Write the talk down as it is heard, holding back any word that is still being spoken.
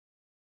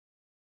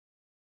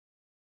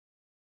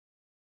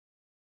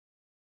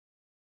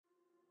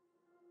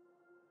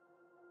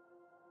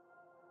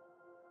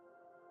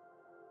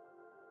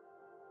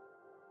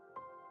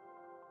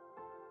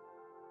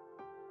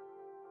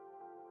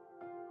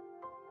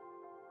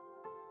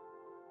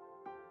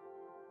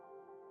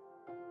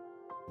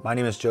My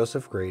name is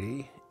Joseph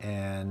Grady,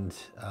 and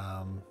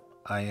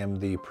I am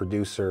the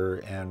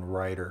producer and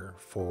writer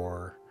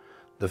for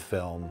the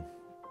film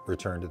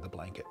Return to the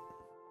Blanket.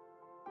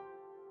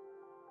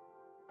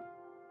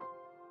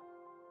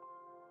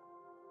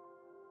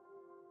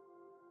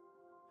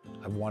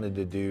 I've wanted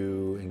to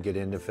do and get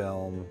into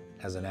film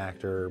as an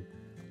actor,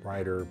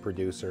 writer,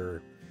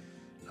 producer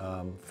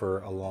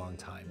for a long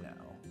time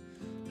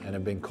now. And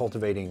I've been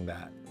cultivating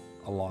that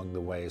along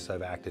the way. So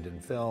I've acted in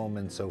film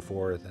and so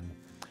forth, and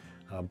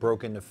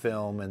broke into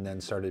film and then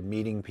started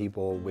meeting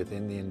people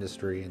within the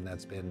industry, and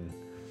that's been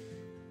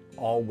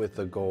all with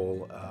the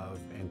goal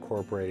of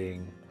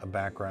incorporating a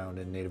background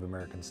in Native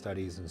American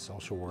studies and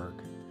social work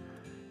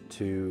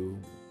to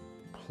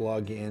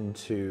plug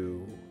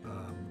into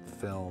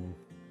film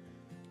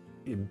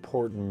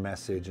important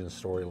message and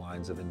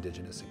storylines of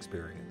Indigenous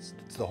experience.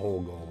 It's the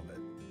whole goal of it.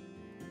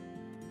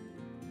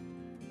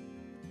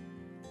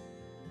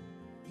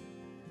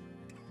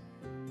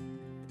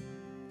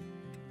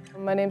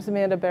 My name's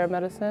Amanda Bear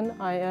Medicine.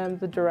 I am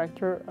the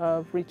director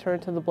of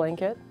Return to the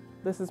Blanket.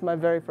 This is my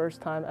very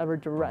first time ever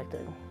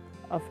directing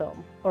a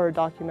film or a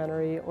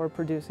documentary or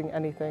producing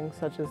anything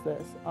such as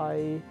this.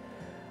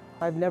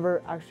 I've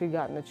never actually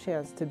gotten a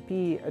chance to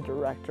be a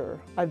director.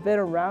 I've been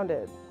around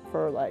it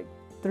for like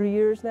 3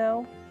 years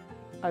now.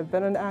 I've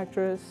been an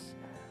actress,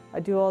 I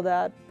do all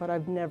that, but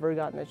I've never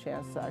gotten a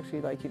chance to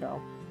actually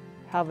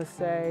have a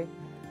say,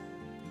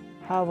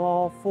 have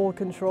all full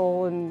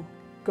control and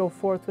go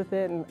forth with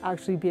it and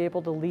actually be able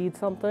to lead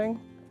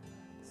something.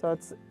 So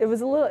it's a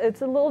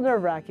little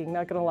nerve-wracking,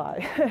 not gonna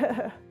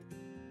lie.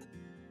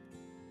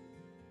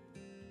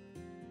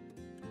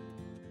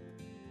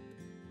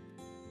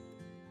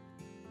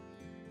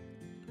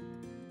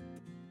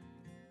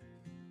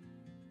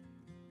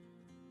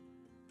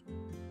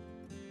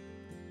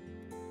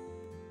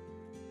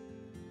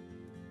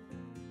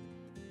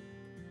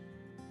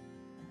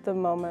 The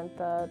moment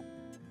that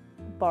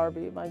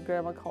Barbie, my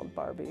grandma called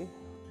Barbie,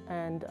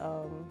 and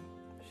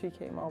she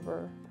came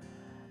over,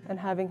 and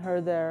having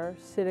her there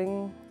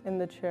sitting in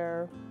the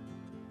chair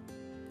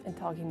and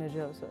talking to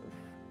Joseph.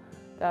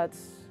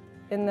 That's,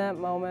 in that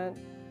moment,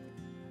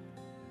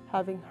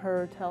 having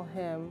her tell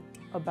him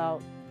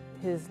about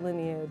his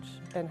lineage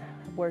and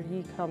where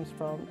he comes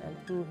from and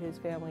who his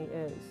family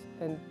is,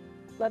 and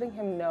letting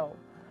him know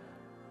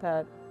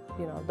that,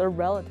 they're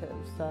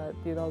relatives, that,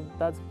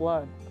 that's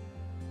blood.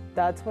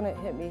 That's when it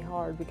hit me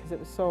hard, because it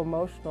was so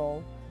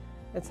emotional.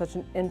 It's such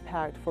an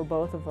impact for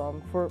both of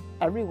them, for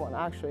everyone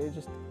actually,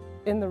 just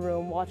in the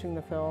room watching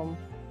the film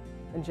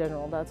in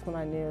general. That's when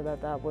I knew that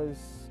that was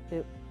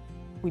it.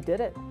 We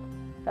did it.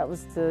 That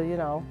was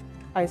the,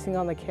 icing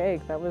on the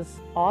cake. That was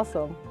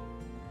awesome.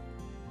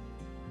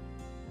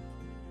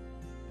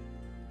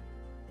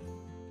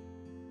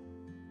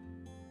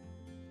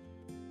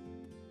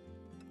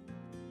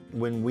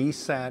 When we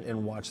sat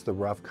and watched the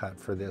rough cut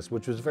for this,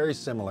 which was very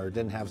similar, it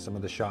didn't have some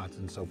of the shots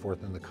and so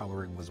forth, and the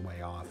coloring was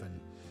way off and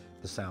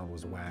the sound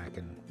was whack,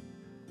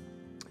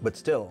 but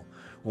still,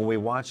 when we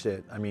watched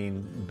it, I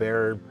mean,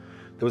 Bear,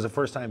 it was the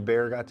first time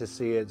Bear got to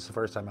see it, it's the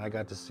first time I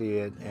got to see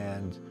it,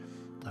 and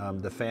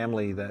the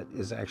family that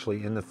is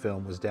actually in the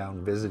film was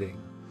down visiting.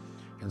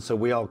 And so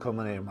we all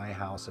culminated at my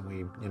house, and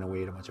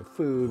we ate a bunch of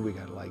food. We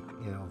got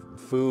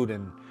food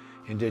and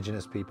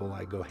Indigenous people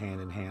go hand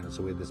in hand. And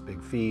so we had this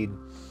big feed,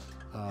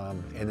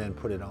 and then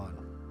put it on,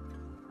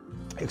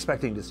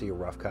 expecting to see a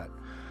rough cut.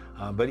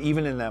 But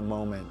even in that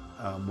moment,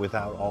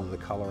 without all of the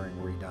coloring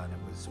redone,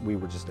 we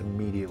were just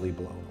immediately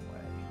blown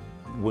away.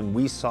 When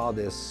we saw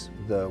this,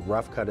 the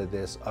rough cut of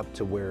this up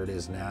to where it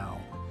is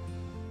now,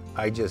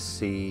 I just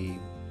see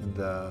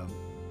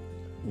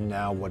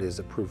now what is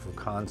a proof of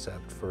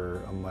concept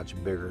for a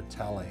much bigger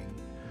telling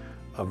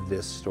of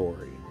this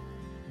story.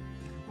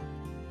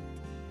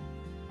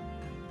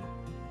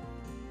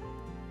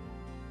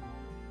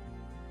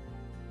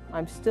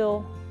 I'm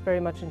still very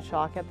much in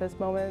shock at this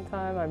moment in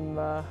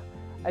time.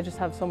 I just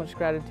have so much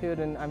gratitude,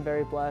 and I'm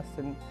very blessed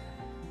and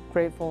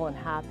grateful and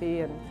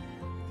happy. And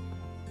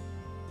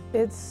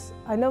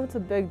I know it's a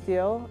big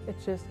deal.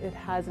 It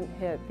hasn't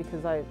hit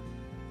because I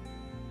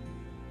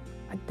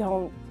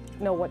don't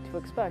know what to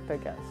expect, I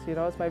guess.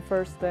 It's my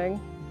first thing.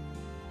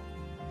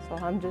 So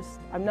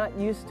I'm not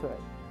used to it.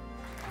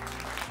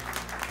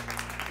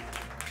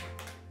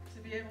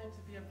 To be able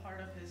to be a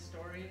part of his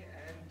story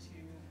and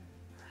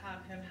to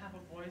have him have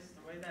a voice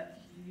the way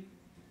that he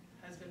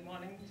has been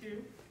wanting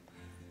to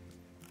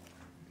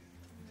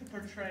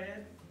portray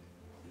it,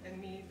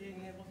 and me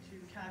being able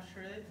to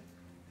capture it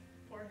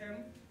for him,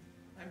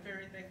 I'm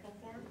very thankful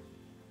for.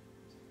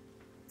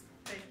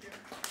 Thank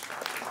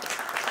you.